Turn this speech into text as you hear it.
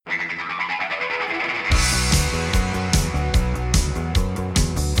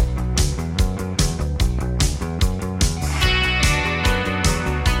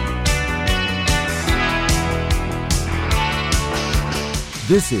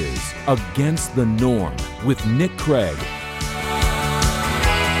This is Against the Norm with Nick Craig.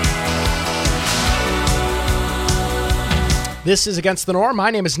 This is Against the Norm.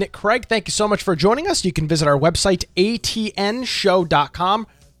 My name is Nick Craig. Thank you so much for joining us. You can visit our website, atnshow.com,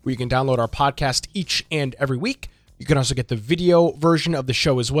 where you can download our podcast each and every week. You can also get the video version of the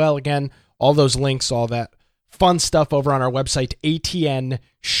show as well. Again, all those links, all that fun stuff over on our website, atnshow.com.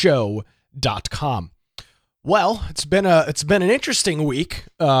 Well, it's been an interesting week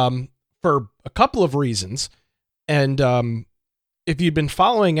for a couple of reasons. And if you'd been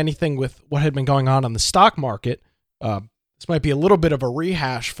following anything with what had been going on the stock market, this might be a little bit of a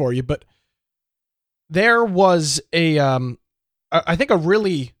rehash for you, but there was I think a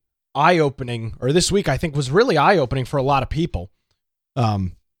really eye-opening, or this week I think was really eye-opening for a lot of people.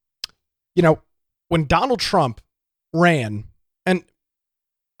 When Donald Trump ran, and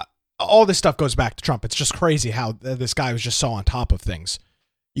all this stuff goes back to Trump. It's just crazy how this guy was just so on top of things.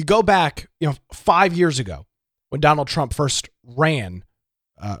 You go back, 5 years ago when Donald Trump first ran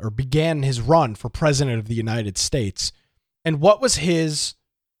or began his run for president of the United States. And what was his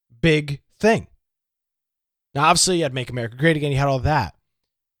big thing? Now, obviously, you had Make America Great Again. You had all that.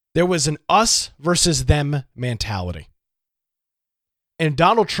 There was an us versus them mentality. And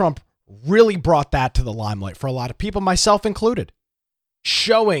Donald Trump really brought that to the limelight for a lot of people, myself included,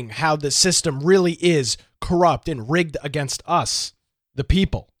 showing how the system really is corrupt and rigged against us, the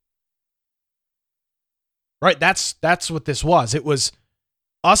people. Right? That's what this was. It was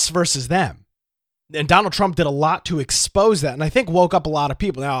us versus them. And Donald Trump did a lot to expose that, and I think woke up a lot of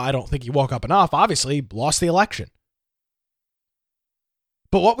people. Now, I don't think he woke up enough. Obviously, he lost the election.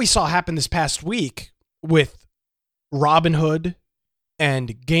 But what we saw happen this past week with Robinhood and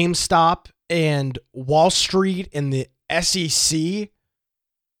GameStop and Wall Street and the SEC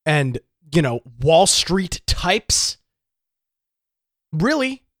and, Wall Street types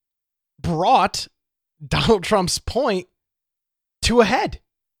really brought Donald Trump's point to a head.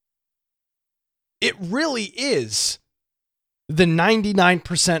 It really is the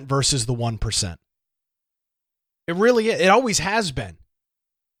 99% versus the 1%. It really is. It always has been.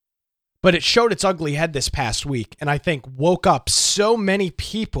 But it showed its ugly head this past week, and I think woke up so many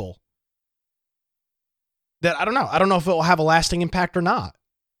people that I don't know. I don't know if it will have a lasting impact or not.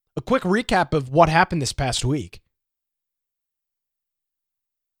 A quick recap of what happened this past week.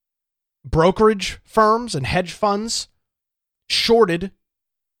 Brokerage firms and hedge funds shorted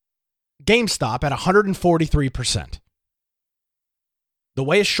GameStop at 143%. The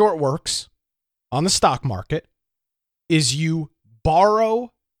way a short works on the stock market is you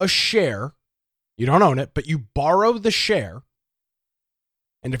borrow a share. You don't own it, but you borrow the share.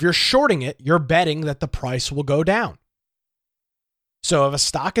 And if you're shorting it, you're betting that the price will go down. So if a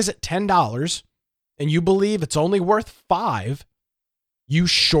stock is at $10 and you believe it's only worth $5, you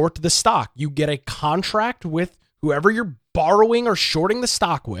short the stock. You get a contract with whoever you're borrowing or shorting the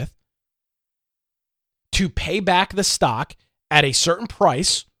stock with to pay back the stock at a certain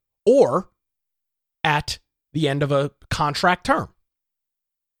price or at the end of a contract term.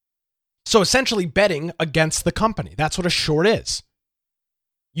 So essentially betting against the company. That's what a short is.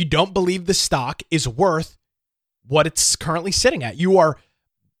 You don't believe the stock is worth what it's currently sitting at. You are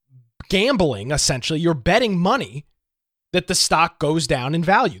gambling, essentially. You're betting money that the stock goes down in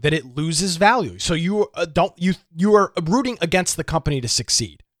value, that it loses value. So you are rooting against the company to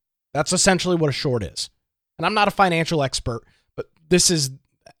succeed. That's essentially what a short is. And I'm not a financial expert, but this is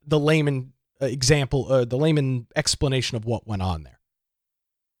the layman example, the layman explanation of what went on there.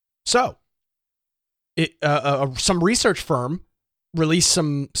 So, some research firm released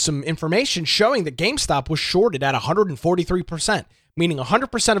some information showing that GameStop was shorted at 143%, meaning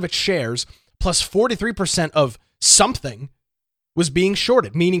 100% of its shares plus 43% of something was being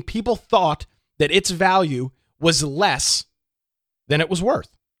shorted, meaning people thought that its value was less than it was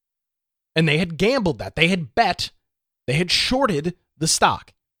worth. And they had gambled that. They had bet. They had shorted the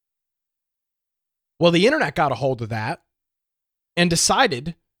stock. Well, the internet got a hold of that and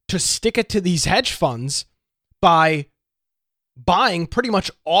decided to stick it to these hedge funds by buying pretty much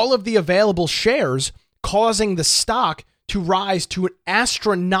all of the available shares, causing the stock to rise to an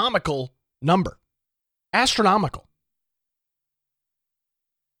astronomical number. Astronomical.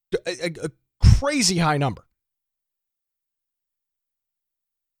 A crazy high number.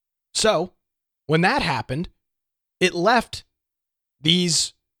 So, when that happened, it left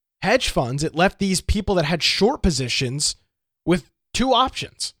these hedge funds, it left these people that had short positions with two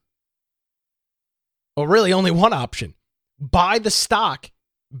options. Well, really only one option. Buy the stock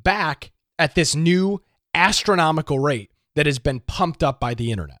back at this new astronomical rate that has been pumped up by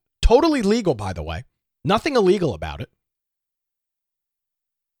the internet. Totally legal, by the way. Nothing illegal about it.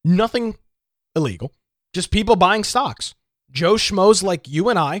 Nothing illegal. Just people buying stocks. Joe Schmoes like you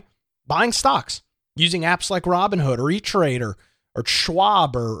and I buying stocks using apps like Robinhood or E-Trade or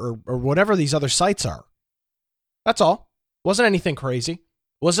Schwab or whatever these other sites are. That's all. Wasn't anything crazy.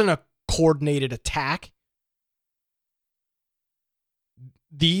 Wasn't a coordinated attack.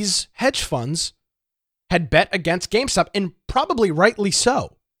 These hedge funds had bet against GameStop, and probably rightly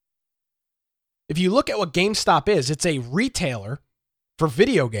so. If you look at what GameStop is, it's a retailer for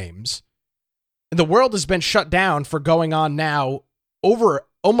video games. And the world has been shut down for going on now over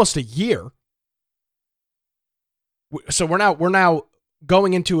almost a year. So we're now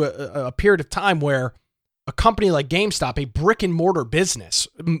going into a period of time where a company like GameStop, a brick and mortar business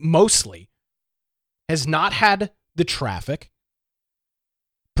mostly, has not had the traffic.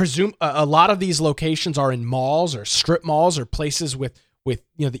 A lot of these locations are in malls or strip malls or places with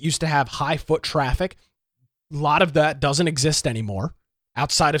that used to have high foot traffic. A lot of that doesn't exist anymore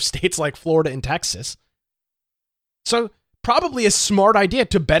outside of states like Florida and Texas. So probably a smart idea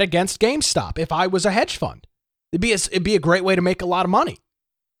to bet against GameStop if I was a hedge fund. It'd be a great way to make a lot of money.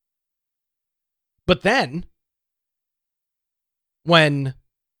 But then, when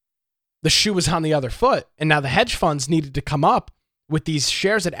the shoe was on the other foot, and now the hedge funds needed to come up with these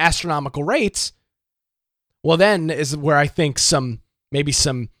shares at astronomical rates, well, then is where I think maybe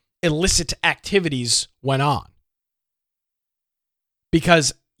some illicit activities went on.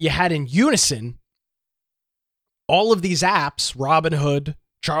 Because you had in unison all of these apps, Robinhood,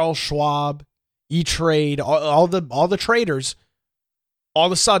 Charles Schwab, E-Trade, all the traders, all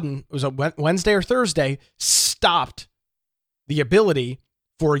of a sudden, it was a Wednesday or Thursday, stopped the ability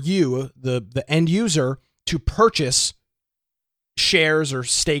for you, the end user, to purchase shares or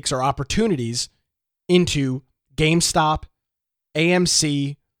stakes or opportunities into GameStop,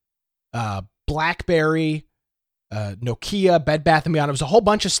 AMC, BlackBerry, Nokia, Bed Bath & Beyond. It was a whole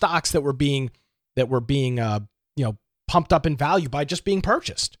bunch of stocks that were being pumped up in value by just being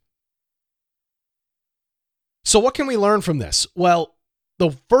purchased. So what can we learn from this? Well,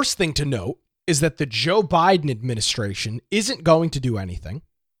 the first thing to note is that the Joe Biden administration isn't going to do anything.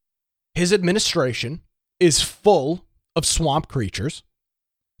 His administration is full of swamp creatures,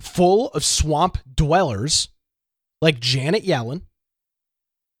 full of swamp dwellers like Janet Yellen,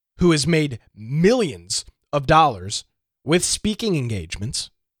 who has made millions of dollars with speaking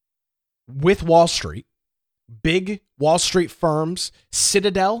engagements with Wall Street, big Wall Street firms,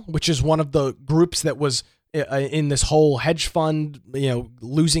 Citadel, which is one of the groups that was in this whole hedge fund,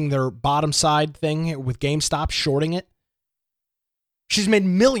 losing their bottom side thing with GameStop, shorting it. She's made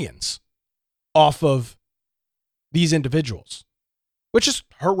millions off of these individuals, which is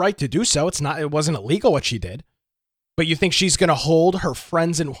her right to do so. It wasn't illegal what she did. But you think she's going to hold her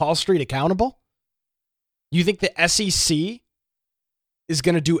friends in Wall Street accountable? You think the SEC is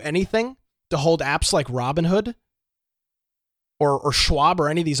going to do anything to hold apps like Robinhood or Schwab or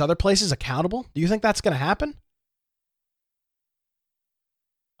any of these other places accountable? Do you think that's going to happen?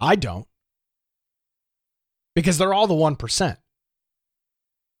 I don't. Because they're all the 1%.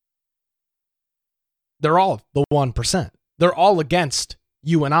 They're all the 1%. They're all against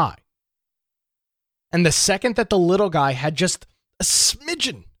you and I. And the second that the little guy had just a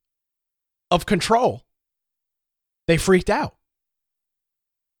smidgen of control, they freaked out.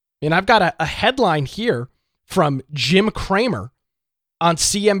 And I've got a headline here from Jim Cramer on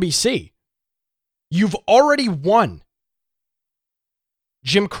CNBC. You've already won.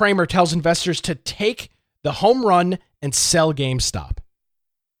 Jim Cramer tells investors to take the home run and sell GameStop.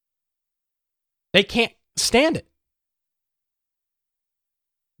 They can't stand it.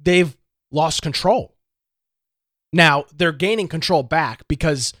 They've lost control. Now, they're gaining control back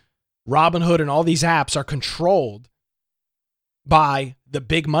because Robinhood and all these apps are controlled by the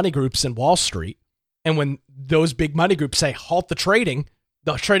big money groups in Wall Street. And when those big money groups say halt the trading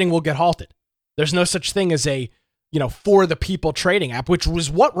will get halted. There's no such thing as a, for the people trading app, which was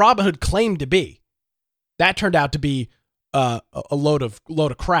what Robinhood claimed to be. That turned out to be a load of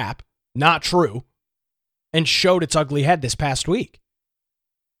crap, not true, and showed its ugly head this past week.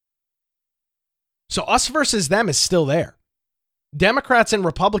 So us versus them is still there. Democrats and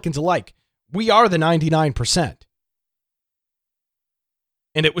Republicans alike, we are the 99%.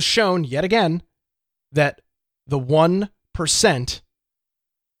 And it was shown yet again that the 1%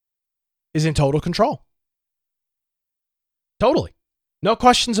 is in total control. Totally. No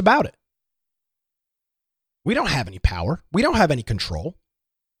questions about it. We don't have any power. We don't have any control.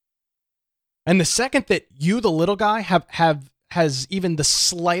 And the second that you, the little guy, has even the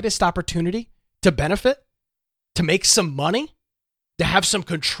slightest opportunity to benefit, to make some money, to have some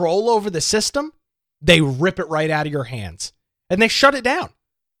control over the system, they rip it right out of your hands. And they shut it down.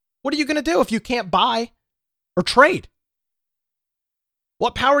 What are you going to do if you can't buy or trade?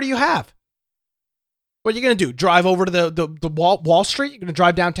 What power do you have? What are you going to do? Drive over to the Wall Street? You're going to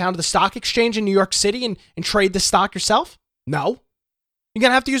drive downtown to the stock exchange in New York City and trade the stock yourself? No. You're going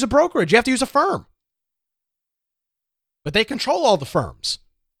to have to use a brokerage. You have to use a firm. But they control all the firms.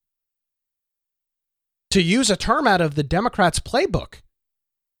 To use a term out of the Democrats' playbook,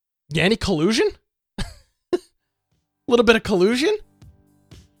 any collusion? A little bit of collusion?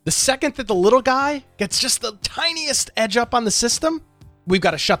 The second that the little guy gets just the tiniest edge up on the system, we've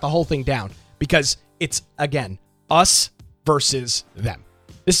got to shut the whole thing down because it's, again, us versus them.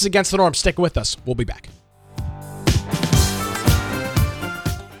 This is Against the Norm. Stick with us. We'll be back.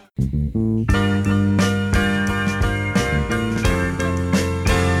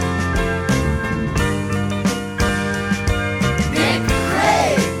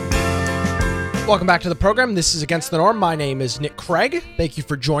 Welcome back to the program. This is Against the Norm. My name is Nick Craig. Thank you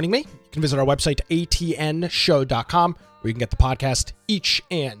for joining me. You can visit our website, atnshow.com, where you can get the podcast each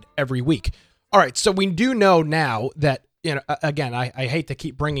and every week. All right, so we do know now that, again, I hate to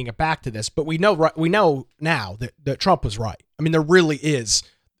keep bringing it back to this, but we know now that Trump was right. I mean, there really is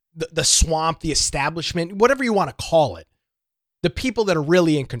the swamp, the establishment, whatever you want to call it, the people that are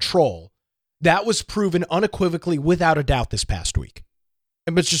really in control. That was proven unequivocally, without a doubt, this past week.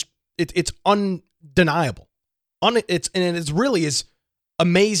 And it's just, it's undeniable. It really is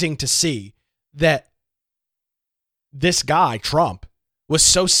amazing to see that this guy, Trump, was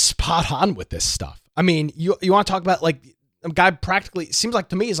so spot on with this stuff. I mean, you want to talk about like a guy practically, seems like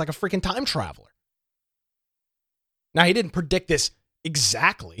to me, is like a freaking time traveler. Now, he didn't predict this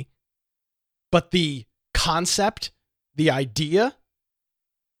exactly, but the concept, the idea,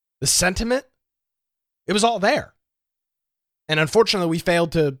 the sentiment, it was all there. And unfortunately,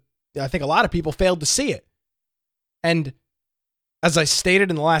 I think a lot of people failed to see it. And as I stated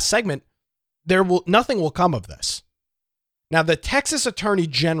in the last segment, nothing will come of this. Now, the Texas Attorney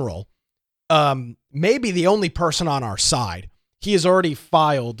General may be the only person on our side. He has already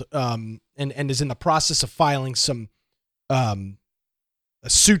filed and is in the process of filing some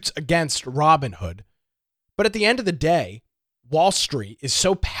suits against Robinhood. But at the end of the day, Wall Street is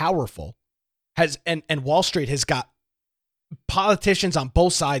so powerful, and Wall Street has got politicians on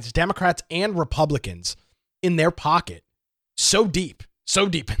both sides, Democrats and Republicans, in their pocket, so deep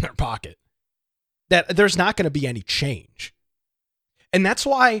in their pocket, that there's not going to be any change. And that's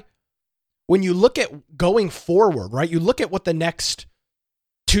why when you look at going forward, right, you look at what the next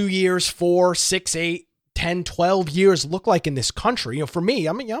 2 years, 4, 6, 8, 10, 12 years look like in this country. For me,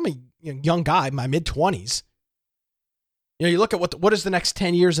 I'm a young guy, my mid-20s. You look at what is the next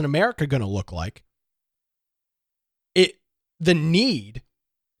 10 years in America going to look like. The need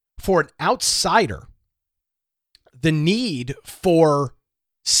for an outsider, the need for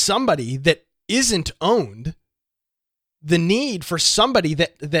somebody that isn't owned, the need for somebody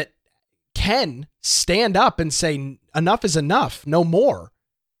that can stand up and say, enough is enough, no more,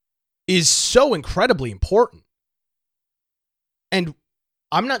 is so incredibly important. And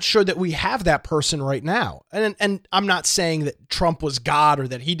I'm not sure that we have that person right now. And I'm not saying that Trump was God or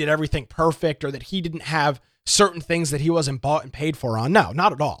that he did everything perfect or that he didn't have certain things that he wasn't bought and paid for on. No,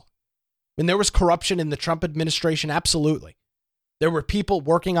 not at all. When there was corruption in the Trump administration, absolutely. There were people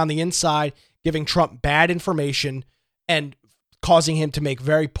working on the inside, giving Trump bad information and causing him to make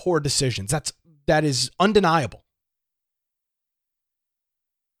very poor decisions. That is undeniable.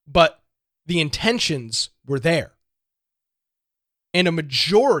 But the intentions were there. And a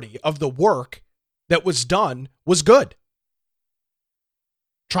majority of the work that was done was good.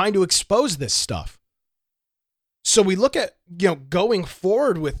 Trying to expose this stuff. So we look at, going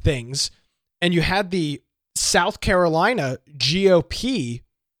forward with things, and you had the South Carolina GOP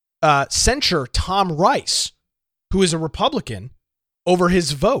censure Tom Rice, who is a Republican, over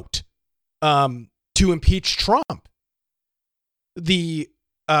his vote to impeach Trump. The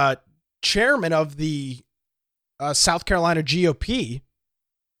chairman of the South Carolina GOP,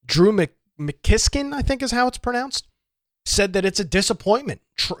 Drew McKiskin, I think is how it's pronounced, said that it's a disappointment.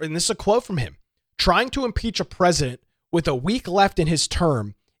 And this is a quote from him. Trying to impeach a president with a week left in his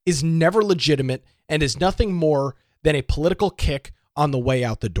term is never legitimate and is nothing more than a political kick on the way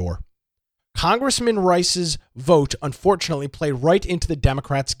out the door. Congressman Rice's vote unfortunately played right into the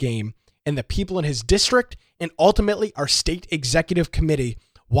Democrats' game, and the people in his district and ultimately our state executive committee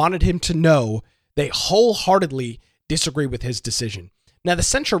wanted him to know they wholeheartedly disagree with his decision. Now, the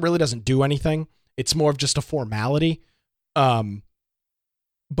censure really doesn't do anything. It's more of just a formality. But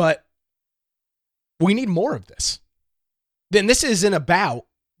we need more of this. Then this isn't about,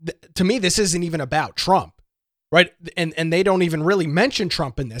 to me, this isn't even about Trump. right? And they don't even really mention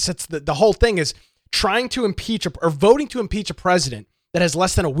Trump in this. It's the whole thing is trying to impeach or voting to impeach a president that has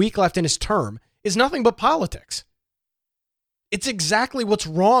less than a week left in his term is nothing but politics. It's exactly what's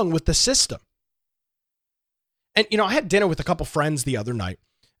wrong with the system. And, I had dinner with a couple friends the other night,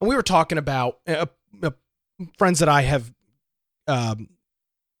 and we were talking about friends that I have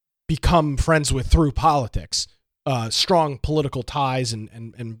become friends with through politics, strong political ties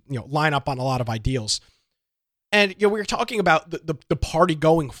and line up on a lot of ideals. And, we were talking about the party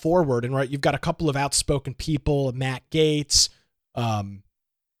going forward, and right, you've got a couple of outspoken people, Matt Gaetz,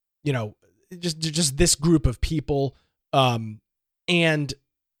 just this group of people. And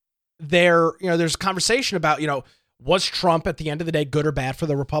there's a conversation about, was Trump at the end of the day good or bad for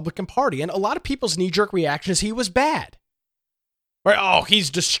the Republican Party? And a lot of people's knee-jerk reaction is he was bad. Right? Oh, he's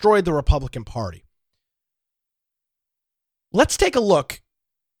destroyed the Republican Party. Let's take a look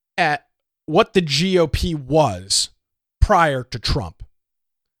at what the GOP was prior to Trump.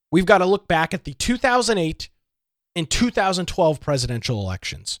 We've got to look back at the 2008 and 2012 presidential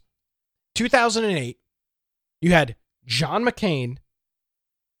elections. 2008, you had John McCain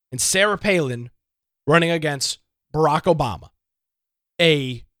and Sarah Palin running against Barack Obama,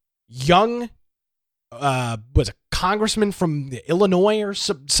 a young, was a congressman from Illinois or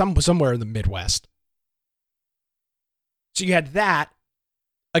somewhere in the Midwest. So you had that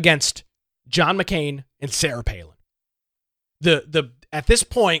against John McCain and Sarah Palin. At this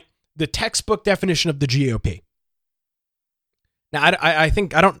point, the textbook definition of the GOP. Now, I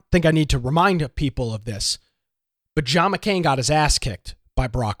don't think I need to remind people of this, but John McCain got his ass kicked by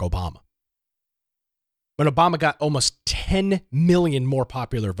Barack Obama. When Obama got almost 10 million more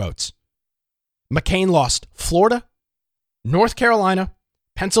popular votes. McCain lost Florida, North Carolina,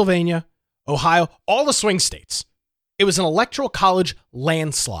 Pennsylvania, Ohio, all the swing states. It was an electoral college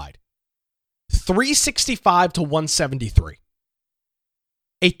landslide. 365 to 173.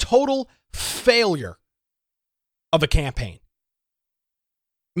 A total failure of a campaign.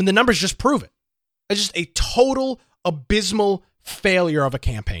 I mean, the numbers just prove it. It's just a total abysmal failure of a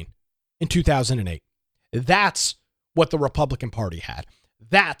campaign in 2008. That's what the Republican Party had.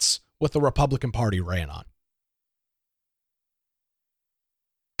 That's what the Republican Party ran on.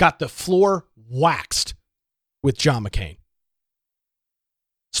 Got the floor waxed with John McCain.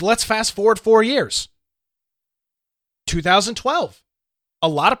 So let's fast forward 4 years. 2012. A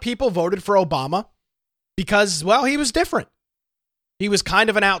lot of people voted for Obama because, well, he was different. He was kind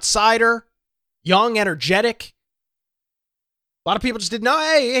of an outsider, young, energetic. A lot of people just didn't know,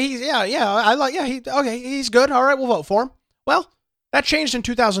 hey, he's good. All right, we'll vote for him. Well, that changed in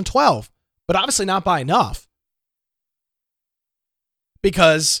 2012, but obviously not by enough.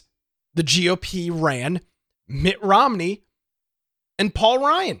 Because the GOP ran Mitt Romney and Paul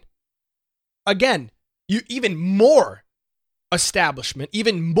Ryan. Again, even more establishment,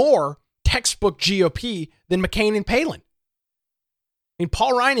 even more textbook GOP than McCain and Palin. I mean,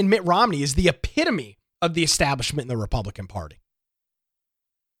 Paul Ryan and Mitt Romney is the epitome of the establishment in the Republican Party.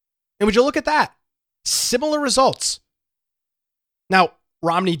 And would you look at that? Similar results. Now,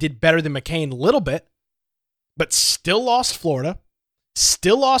 Romney did better than McCain a little bit, but still lost Florida,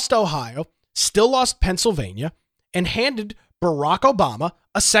 still lost Ohio, still lost Pennsylvania, and handed Barack Obama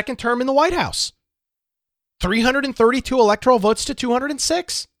a second term in the White House. 332 electoral votes to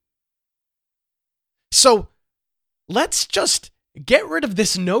 206. So let's just get rid of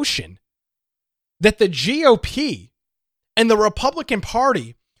this notion that the GOP and the Republican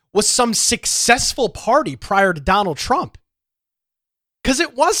Party was some successful party prior to Donald Trump. Because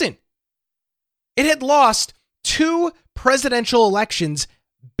it wasn't. It had lost 2 presidential elections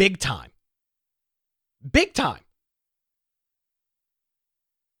big time. Big time.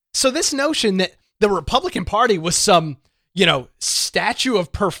 So this notion that the Republican Party was some, statue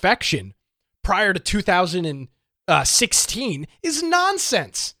of perfection prior to 2016 is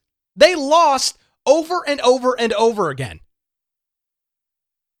nonsense. They lost over and over and over again.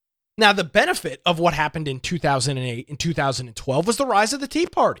 Now, the benefit of what happened in 2008 and 2012 was the rise of the Tea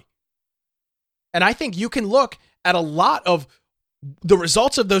Party. And I think you can look at a lot of the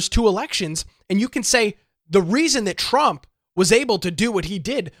results of those 2 elections, and you can say the reason that Trump was able to do what he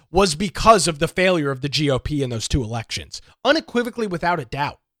did was because of the failure of the GOP in those 2 elections. Unequivocally, without a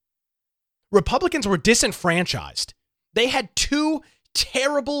doubt. Republicans were disenfranchised. They had 2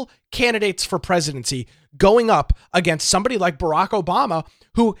 terrible candidates for presidency going up against somebody like Barack Obama,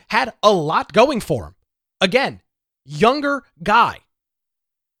 who had a lot going for him. Again, younger guy,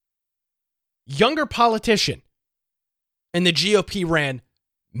 younger politician. And the GOP ran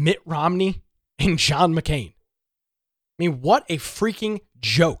Mitt Romney and John McCain. I mean, what a freaking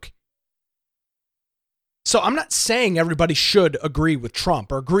joke. So I'm not saying everybody should agree with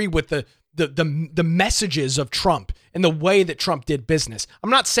Trump or agree with the messages of Trump and the way that Trump did business. I'm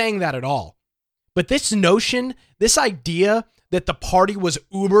not saying that at all. But this notion, this idea that the party was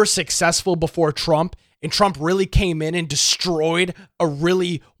uber successful before Trump and Trump really came in and destroyed a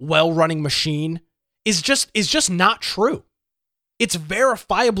really well-running machine is just not true. It's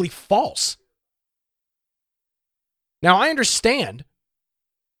verifiably false. Now, I understand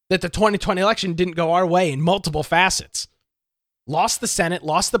that the 2020 election didn't go our way in multiple facets. Lost the Senate,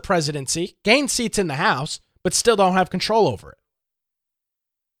 lost the presidency, gained seats in the House, but still don't have control over it.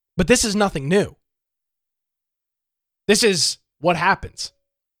 But this is nothing new. This is what happens.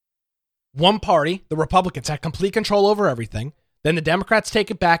 One party, the Republicans, had complete control over everything. Then the Democrats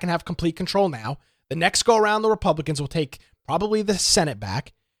take it back and have complete control now. The next go around, the Republicans will take probably the Senate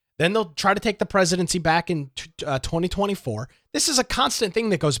back. Then they'll try to take the presidency back in 2024. This is a constant thing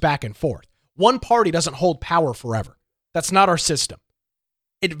that goes back and forth. One party doesn't hold power forever. That's not our system.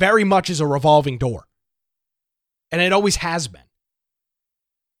 It very much is a revolving door. And it always has been.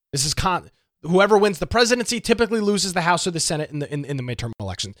 This is whoever wins the presidency typically loses the House or the Senate in the midterm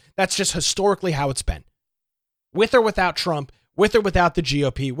election. That's just historically how it's been. With or without Trump, with or without the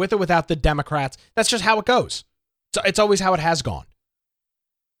GOP, with or without the Democrats, that's just how it goes. So it's always how it has gone.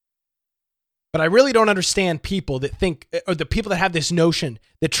 But I really don't understand people that think, or the people that have this notion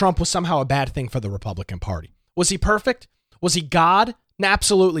that Trump was somehow a bad thing for the Republican Party. Was he perfect? Was he God? No,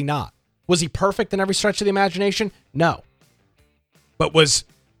 absolutely not. Was he perfect in every stretch of the imagination? No. But was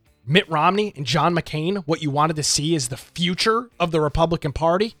Mitt Romney and John McCain what you wanted to see as the future of the Republican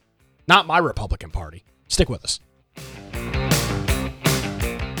Party? Not my Republican Party. Stick with us.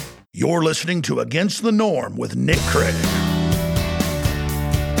 You're listening to Against the Norm with Nick Craig.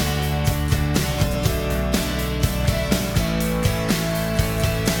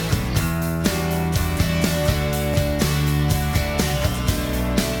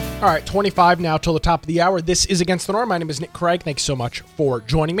 All right, 25 now till the top of the hour. This is Against the Norm. My name is Nick Craig. Thanks so much for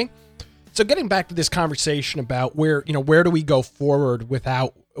joining me. So getting back to this conversation about where do we go forward with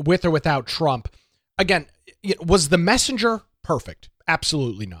or without Trump? Again, was the messenger perfect?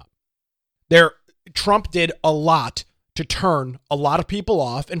 Absolutely not. Trump did a lot to turn a lot of people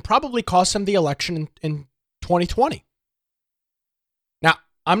off and probably cost him the election in 2020. Now,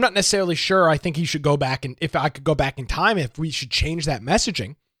 I'm not necessarily sure I think he should go back, and if I could go back in time, if we should change that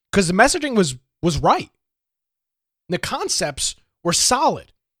messaging. Because the messaging was right. The concepts were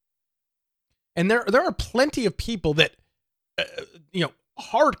solid. And there are plenty of people that,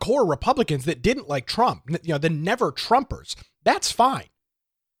 hardcore Republicans that didn't like Trump, the never Trumpers. That's fine.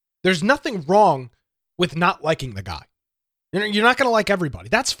 There's nothing wrong with not liking the guy. You're not going to like everybody.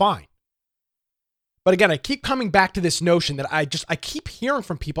 That's fine. But again, I keep coming back to this notion that I keep hearing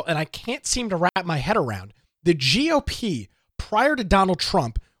from people, and I can't seem to wrap my head around. The GOP, prior to Donald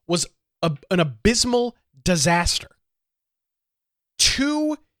Trump, was an abysmal disaster.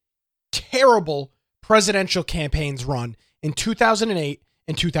 2 terrible presidential campaigns run in 2008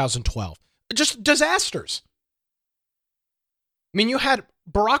 and 2012. Just disasters. I mean, you had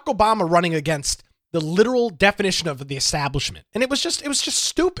Barack Obama running against the literal definition of the establishment, and it was just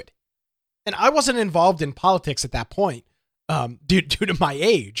stupid. And I wasn't involved in politics at that point due to my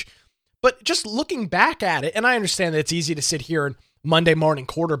age. But just looking back at it, and I understand that it's easy to sit here and Monday morning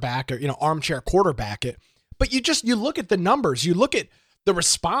quarterback or, armchair quarterback it. But you look at the numbers, you look at the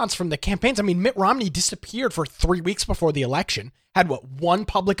response from the campaigns. I mean, Mitt Romney disappeared for 3 weeks before the election, had one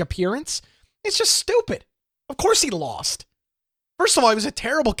public appearance? It's just stupid. Of course he lost. First of all, he was a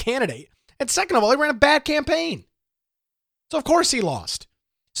terrible candidate. And second of all, he ran a bad campaign. So of course he lost.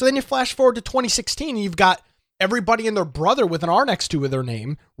 So then you flash forward to 2016 and you've got everybody and their brother with an R next to their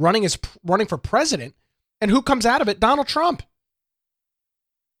name running for president. And who comes out of it? Donald Trump.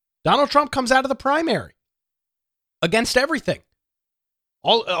 Donald Trump comes out of the primary against everything.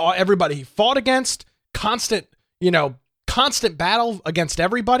 Everybody he fought against, constant battle against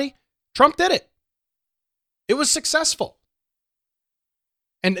everybody. Trump did it. It was successful.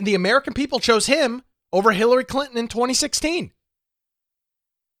 And the American people chose him over Hillary Clinton in 2016.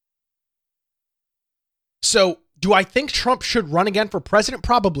 So, do I think Trump should run again for president?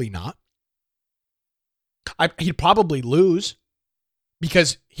 Probably not. He'd probably lose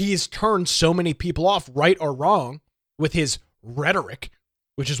because he's turned so many people off, right or wrong, with his rhetoric,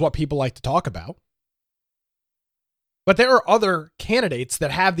 which is what people like to talk about. But there are other candidates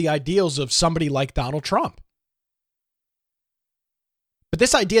that have the ideals of somebody like Donald Trump. But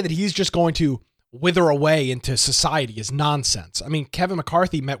this idea that he's just going to wither away into society is nonsense. I mean, Kevin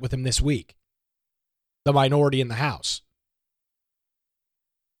McCarthy met with him this week, the minority in the House.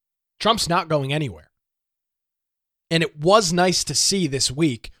 Trump's not going anywhere. And it was nice to see this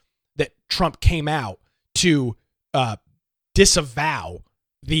week that Trump came out to disavow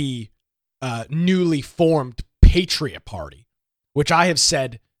the newly formed Patriot Party, which I have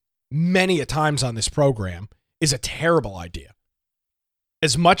said many a times on this program is a terrible idea.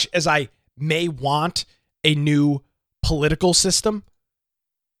 As much as I may want a new political system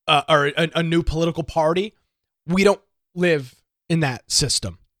or a new political party, we don't live in that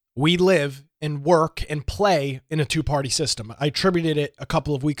system. We live and work and play in a two-party system. I attributed it a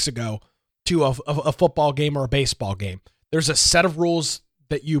couple of weeks ago to a football game or a baseball game. There's a set of rules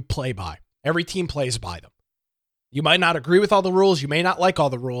that you play by. Every team plays by them. You might not agree with all the rules. You may not like all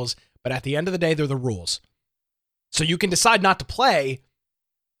the rules, but at the end of the day, they're the rules. So you can decide not to play,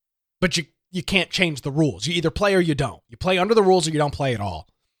 but you can't change the rules. You either play or you don't. You play under the rules or you don't play at all.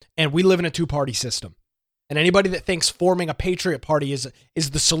 And we live in a two-party system. And anybody that thinks forming a Patriot Party is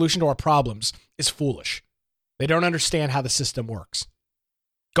the solution to our problems is foolish. They don't understand how the system works.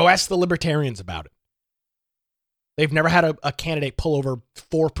 Go ask the libertarians about it. They've never had a candidate pull over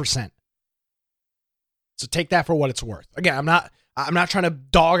 4%. So take that for what it's worth. Again, I'm not trying to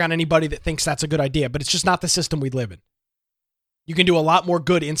dog on anybody that thinks that's a good idea, but it's just not the system we live in. You can do a lot more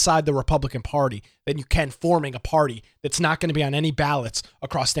good inside the Republican Party than you can forming a party that's not going to be on any ballots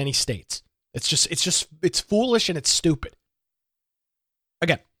across any states. It's foolish and it's stupid.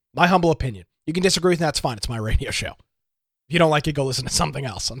 Again, my humble opinion. You can disagree with that, that's fine. It's my radio show. If you don't like it, go listen to something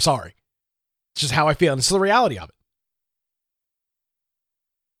else. I'm sorry. It's just how I feel, and it's the reality of it.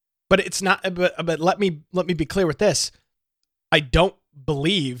 But it's not. But let me be clear with this. I don't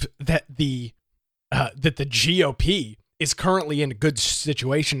believe that the GOP is currently in a good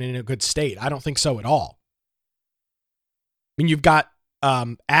situation and in a good state. I don't think so at all. I mean, you've got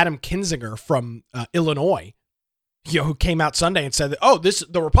Adam Kinzinger from Illinois, who came out Sunday and said that,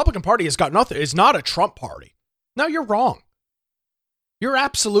 the Republican Party has got nothing. It's not a Trump party. No, you're wrong. You're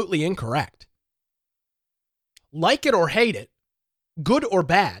absolutely incorrect. Like it or hate it, good or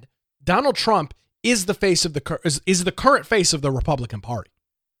bad, Donald Trump is the face of is the current face of the Republican Party.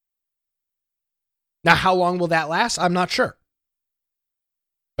 Now, how long will that last? I'm not sure.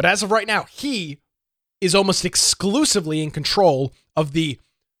 But as of right now, he is almost exclusively in control of the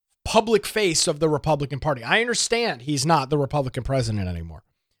public face of the Republican Party. I understand he's not the Republican president anymore.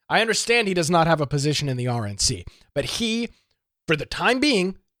 I understand he does not have a position in the RNC. But he, for the time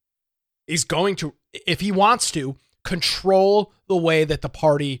being, is going to, if he wants to, control the way that the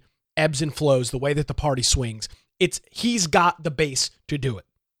party ebbs and flows, the way that the party swings. He's got the base to do it.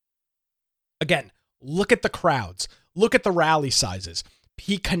 Again, look at the crowds. Look at the rally sizes.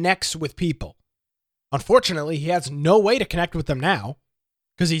 He connects with people. Unfortunately, he has no way to connect with them now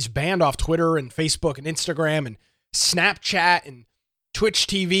because he's banned off Twitter and Facebook and Instagram and Snapchat and Twitch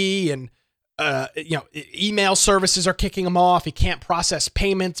TV and email services are kicking him off. He can't process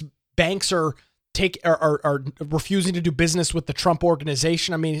payments. Banks are refusing to do business with the Trump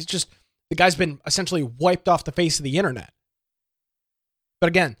organization. I mean, it's just, the guy's been essentially wiped off the face of the internet. But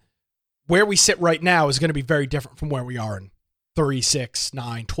again, where we sit right now is going to be very different from where we are in 3, 6,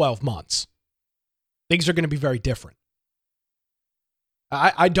 9, 12 months. Things are going to be very different.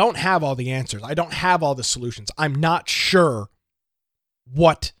 I don't have all the answers. I don't have all the solutions. I'm not sure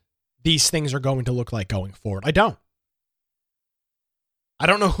what these things are going to look like going forward. I don't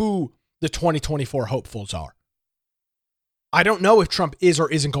know who the 2024 hopefuls are. I don't know if Trump is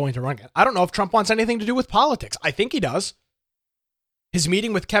or isn't going to run again. I don't know if Trump wants anything to do with politics. I think he does. His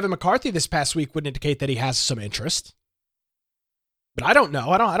meeting with Kevin McCarthy this past week would indicate that he has some interest. But I don't know.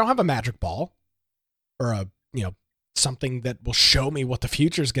 I don't have a magic ball or something that will show me what the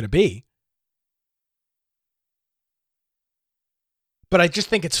future is going to be. But I just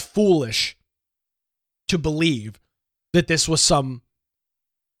think it's foolish to believe that this was some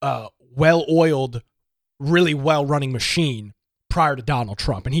well-oiled, really well-running machine prior to Donald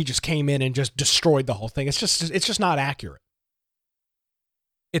Trump, and he just came in and just destroyed the whole thing. It's just not accurate.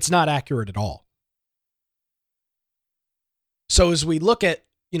 It's not accurate at all. So as we look at,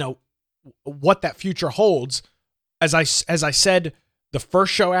 what that future holds, as I said the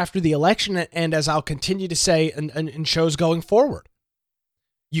first show after the election, and as I'll continue to say in shows going forward,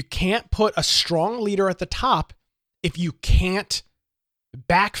 you can't put a strong leader at the top if you can't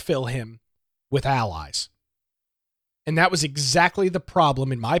backfill him with allies. And that was exactly the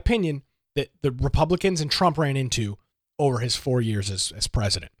problem, in my opinion, that the Republicans and Trump ran into over his 4 years as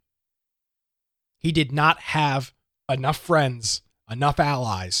president. He did not have enough friends, enough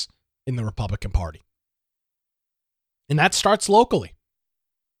allies in the Republican Party. And that starts locally.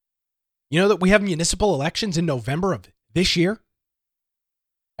 You know that we have municipal elections in November of this year?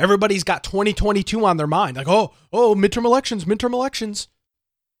 Everybody's got 2022 on their mind. Like, oh, midterm elections.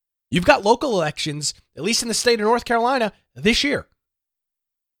 You've got local elections, at least in the state of North Carolina, this year.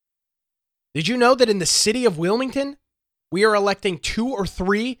 Did you know that in the city of Wilmington, we are electing 2 or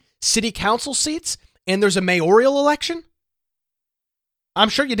 3 city council seats, and there's a mayoral election? I'm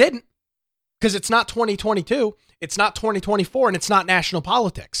sure you didn't, because it's not 2022, it's not 2024, and it's not national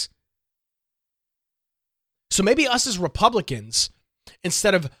politics. So maybe us as Republicans,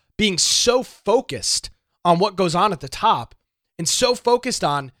 instead of being so focused on what goes on at the top and so focused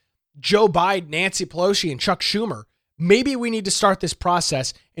on Joe Biden, Nancy Pelosi, and Chuck Schumer, maybe we need to start this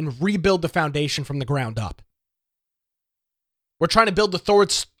process and rebuild the foundation from the ground up. We're trying to build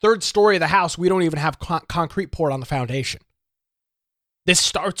the third story of the house. We don't even have concrete poured on the foundation. This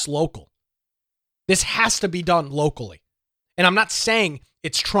starts local. This has to be done locally. And I'm not saying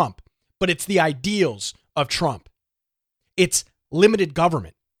it's Trump, but it's the ideals of Trump. It's limited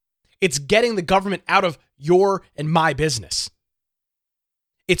government. It's getting the government out of your and my business.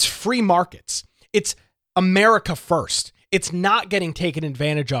 It's free markets. It's America first. It's not getting taken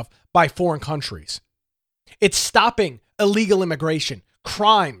advantage of by foreign countries. It's stopping illegal immigration,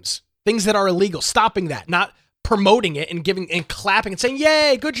 crimes, things that are illegal, stopping that, not promoting it and giving and clapping and saying,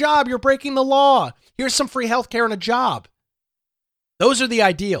 yay, good job, you're breaking the law. Here's some free healthcare and a job. Those are the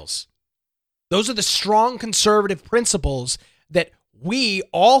ideals. Those are the strong conservative principles that we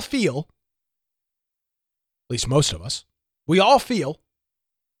all feel, at least most of us, we all feel,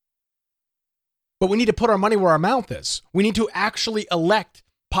 but we need to put our money where our mouth is. We need to actually elect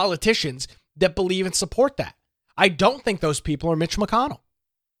politicians that believe and support that. I don't think those people are Mitch McConnell.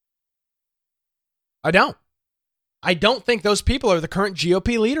 I don't. I don't think those people are the current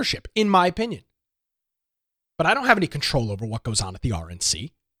GOP leadership, in my opinion. But I don't have any control over what goes on at the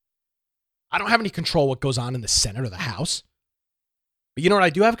RNC. I don't have any control what goes on in the Senate or the House. But you know what I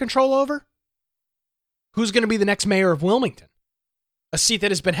do have control over? Who's going to be the next mayor of Wilmington? A seat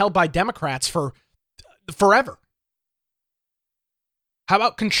that has been held by Democrats for forever. How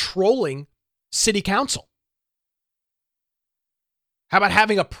about controlling city council? How about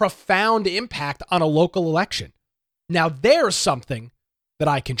having a profound impact on a local election? Now, there's something that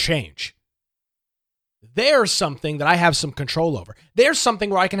I can change. There's something that I have some control over. There's something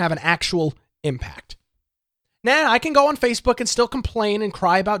where I can have an actual impact. Now, I can go on Facebook and still complain and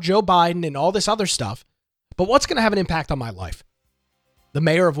cry about Joe Biden and all this other stuff, but what's going to have an impact on my life? The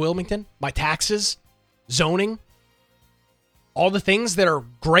mayor of Wilmington, my taxes, zoning, all the things that are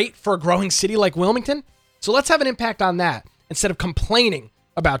great for a growing city like Wilmington. So let's have an impact on that instead of complaining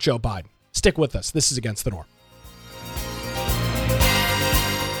about Joe Biden. Stick with us. This is Against the Norm.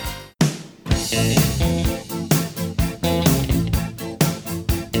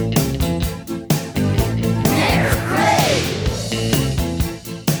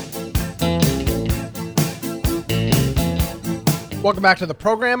 Welcome back to the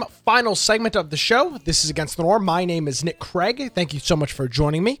program. Final segment of the show. This is Against the Norm. My name is Nick Craig. Thank you so much for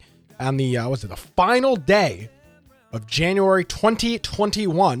joining me on the final day of January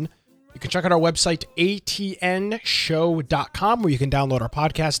 2021. You can check out our website, atnshow.com, where you can download our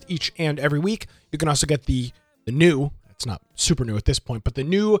podcast each and every week. You can also get the new, it's not super new at this point, but the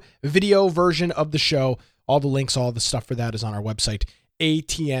new video version of the show. All the links, all the stuff for that is on our website,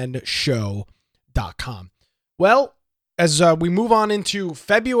 atnshow.com. Well, as we move on into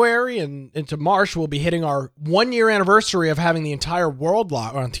February and into March, we'll be hitting our 1-year anniversary of having the entire world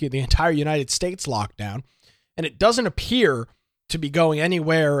the entire United States locked down. And it doesn't appear to be going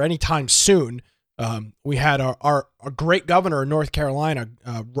anywhere anytime soon. We had our great governor in North Carolina,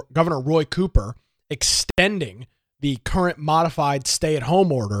 Governor Roy Cooper, extending the current modified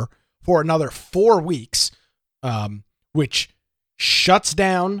stay-at-home order for another 4 weeks, which shuts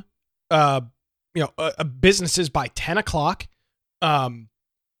down businesses by 10 o'clock.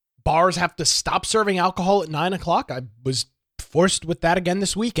 Bars have to stop serving alcohol at 9 o'clock. I was forced with that again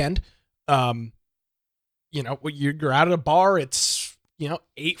this weekend. You're out at a bar, it's,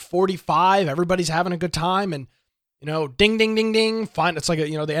 8:45, everybody's having a good time, and, ding, ding, ding, ding, fine. It's like,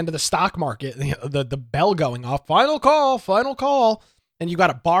 the end of the stock market, the bell going off, final call. And you got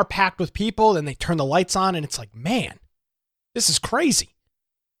a bar packed with people, and they turn the lights on, and it's like, man, this is crazy.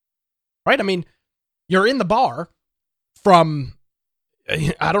 Right? I mean, you're in the bar from,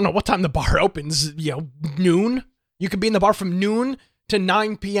 I don't know what time the bar opens, noon. You could be in the bar from noon to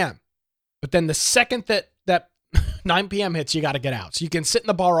 9 p.m. But then the second that 9 p.m. hits, you got to get out. So you can sit in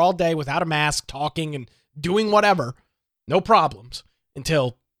the bar all day without a mask, talking and doing whatever, no problems,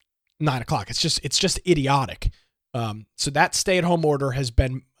 until 9 o'clock. It's just idiotic. So that stay-at-home order has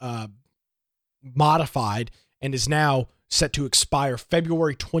been modified and is now set to expire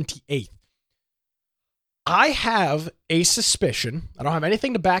February 28th. I have a suspicion, I don't have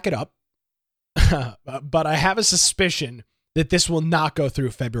anything to back it up, but I have a suspicion that this will not go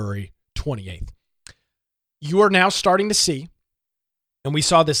through February 28th. You are now starting to see, and we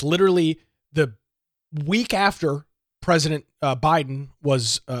saw this literally the week after President Biden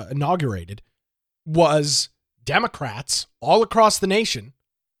was inaugurated, was Democrats all across the nation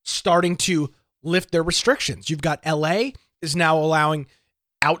starting to lift their restrictions. You've got LA is now allowing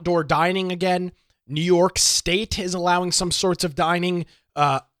outdoor dining again. New York State is allowing some sorts of dining.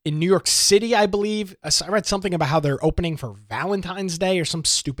 In New York City, I believe, I read something about how they're opening for Valentine's Day or some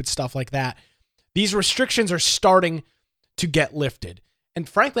stupid stuff like that. These restrictions are starting to get lifted. And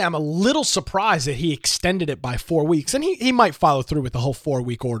frankly, I'm a little surprised that he extended it by 4 weeks. And he might follow through with the whole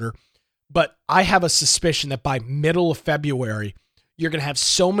 4-week order. But I have a suspicion that by middle of February, you're going to have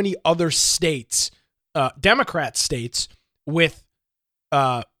so many other states, Democrat states, with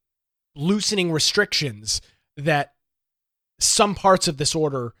loosening restrictions that some parts of this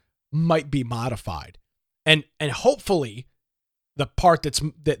order might be modified. And hopefully the part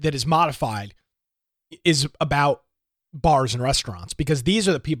that is modified is about bars and restaurants, because these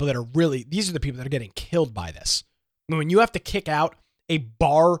are the people that are getting killed by this. I mean, when you have to kick out a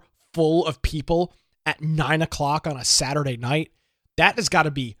bar full of people at 9 o'clock on a Saturday night, that has got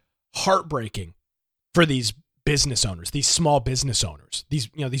to be heartbreaking for these business owners, these small business owners, these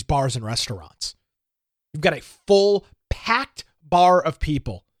bars and restaurants. You've got a full packed bar of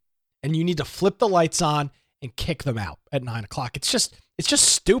people and you need to flip the lights on and kick them out at 9 o'clock. It's just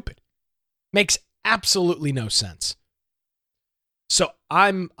stupid. Makes absolutely no sense. So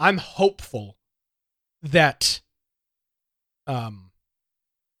I'm hopeful that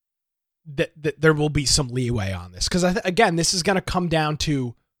that there will be some leeway on this, because again, this is going to come down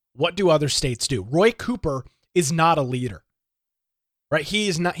to what do other states do. Roy Cooper is not a leader, right? He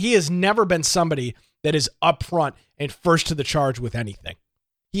has never been somebody that is upfront and first to the charge with anything.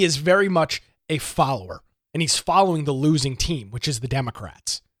 He is very much a follower, and he's following the losing team, which is the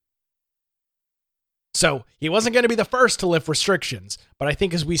Democrats. So he wasn't going to be the first to lift restrictions, but I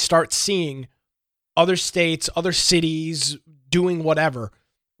think as we start seeing other states, other cities doing whatever,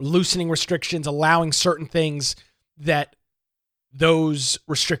 loosening restrictions, allowing certain things, that those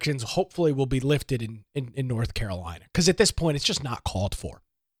restrictions hopefully will be lifted in North Carolina. Because at this point, it's just not called for.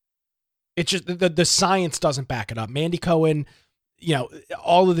 It's just the science doesn't back it up. Mandy Cohen,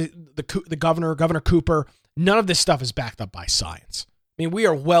 all of the Governor Cooper, none of this stuff is backed up by science. I mean, we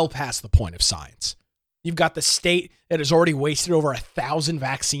are well past the point of science. You've got the state that has already wasted over 1,000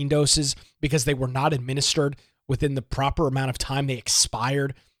 vaccine doses because they were not administered within the proper amount of time. They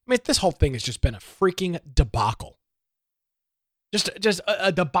expired. I mean, this whole thing has just been a freaking debacle. Just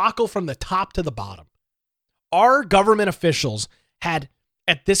a debacle from the top to the bottom. Our government officials had,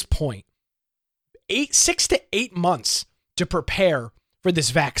 at this point, 6 to 8 months to prepare for this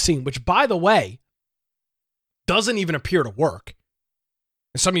vaccine, which, by the way, doesn't even appear to work.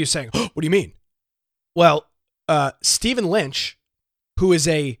 And some of you are saying, oh, what do you mean? Well, Stephen Lynch, who is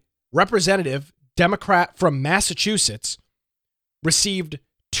a representative Democrat from Massachusetts, received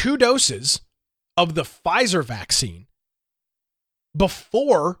 2 doses of the Pfizer vaccine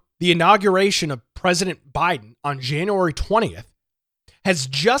before the inauguration of President Biden on January 20th, has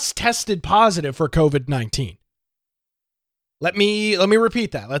just tested positive for COVID-19. Let me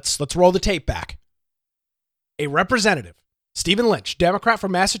repeat that. Let's roll the tape back. A representative, Stephen Lynch, Democrat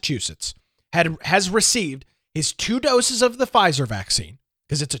from Massachusetts, has received his 2 doses of the Pfizer vaccine,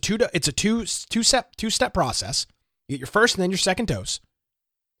 because it's a two-step process. You get your first and then your second dose.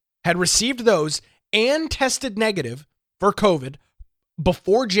 Had received those and tested negative for COVID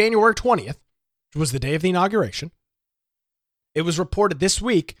before January 20th, which was the day of the inauguration. It was reported this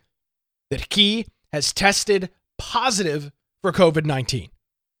week that he has tested positive for COVID-19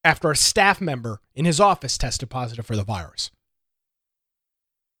 after a staff member in his office tested positive for the virus.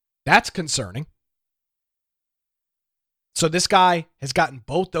 That's concerning. So this guy has gotten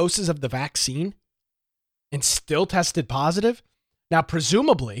both doses of the vaccine and still tested positive. Now,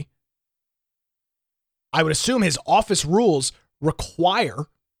 presumably, I would assume his office rules require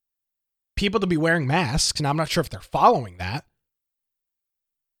people to be wearing masks, and I'm not sure if they're following that.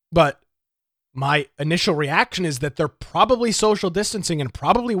 But my initial reaction is that they're probably social distancing and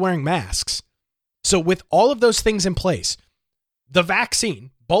probably wearing masks. So with all of those things in place, the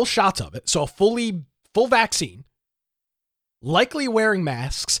vaccine, both shots of it, so a full vaccine, likely wearing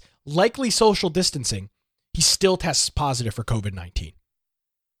masks, likely social distancing, he still tests positive for COVID-19.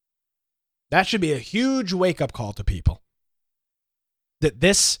 That should be a huge wake-up call to people. That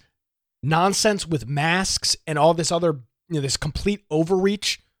this nonsense with masks and all this other, this complete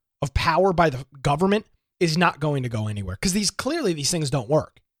overreach of power by the government is not going to go anywhere because these things don't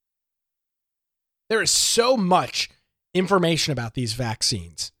work. There is so much information about these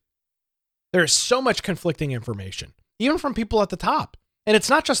vaccines. There is so much conflicting information, even from people at the top. And it's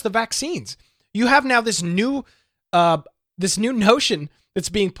not just the vaccines. You have now this new notion that's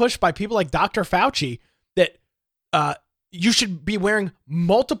being pushed by people like Dr. Fauci that you should be wearing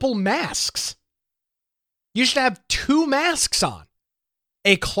multiple masks. You should have 2 masks on,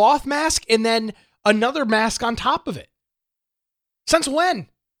 a cloth mask and then another mask on top of it. Since when?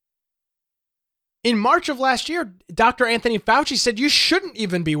 In March of last year, Dr. Anthony Fauci said you shouldn't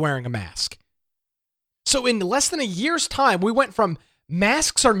even be wearing a mask. So in less than a year's time, we went from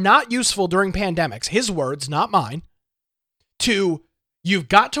masks are not useful during pandemics, his words, not mine, to you've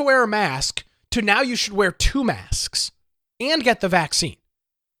got to wear a mask, to now you should wear 2 masks and get the vaccine.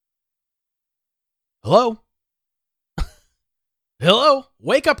 Hello? Hello?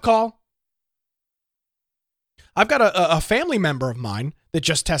 Wake up call. I've got a family member of mine that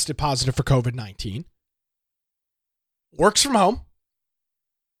just tested positive for COVID-19. Works from home.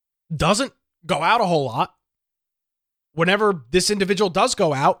 Doesn't go out a whole lot. Whenever this individual does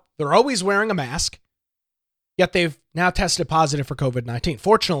go out, they're always wearing a mask. Yet they've now tested positive for COVID-19.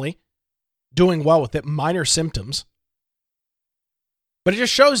 Fortunately, doing well with it, minor symptoms. But it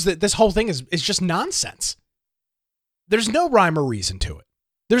just shows that this whole thing is just nonsense. There's no rhyme or reason to it.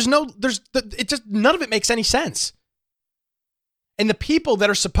 None of it makes any sense. And the people that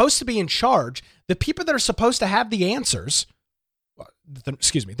are supposed to be in charge, the people that are supposed to have the answers,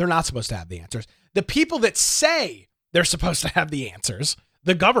 they're not supposed to have the answers. The people that say they're supposed to have the answers,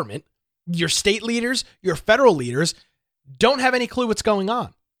 the government, your state leaders, your federal leaders, don't have any clue what's going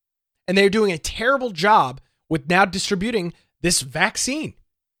on. And they're doing a terrible job with now distributing this vaccine.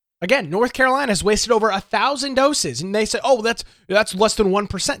 Again, North Carolina has wasted over 1,000 doses, and they say, oh, that's less than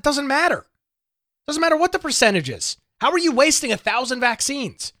 1%. Doesn't matter. Doesn't matter what the percentage is. How are you wasting 1,000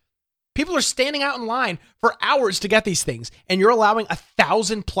 vaccines? People are standing out in line for hours to get these things, and you're allowing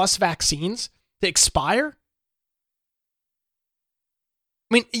 1,000+ vaccines to expire?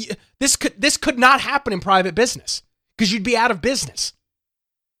 I mean, this could not happen in private business because you'd be out of business.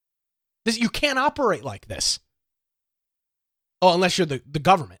 You can't operate like this. Oh, unless you're the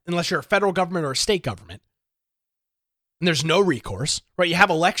government, unless you're a federal government or a state government. And there's no recourse, right? You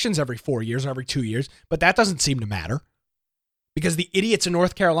have elections every 4 years or every 2 years, but that doesn't seem to matter because the idiots in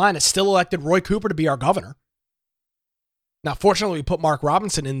North Carolina still elected Roy Cooper to be our governor. Now, fortunately, we put Mark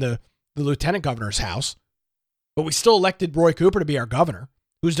Robinson in the lieutenant governor's house, but we still elected Roy Cooper to be our governor,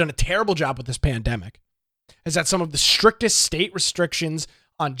 who's done a terrible job with this pandemic, has had some of the strictest state restrictions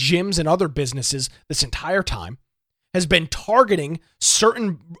on gyms and other businesses this entire time, has been targeting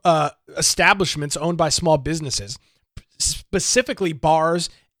certain establishments owned by small businesses, specifically bars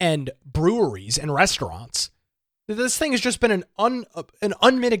and breweries and restaurants. This thing has just been an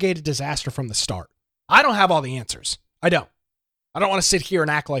unmitigated disaster from the start. I don't have all the answers. I don't want to sit here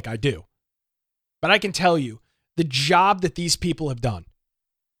and act like I do. But I can tell you, the job that these people have done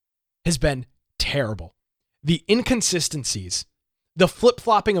has been terrible. The inconsistencies, the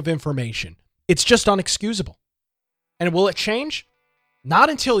flip-flopping of information, it's just unexcusable. And will it change? Not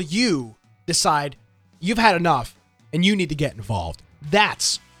until you decide you've had enough and you need to get involved.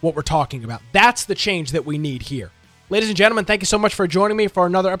 That's what we're talking about. That's the change that we need here. Ladies and gentlemen, thank you so much for joining me for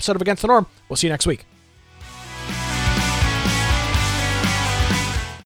another episode of Against the Norm. We'll see you next week.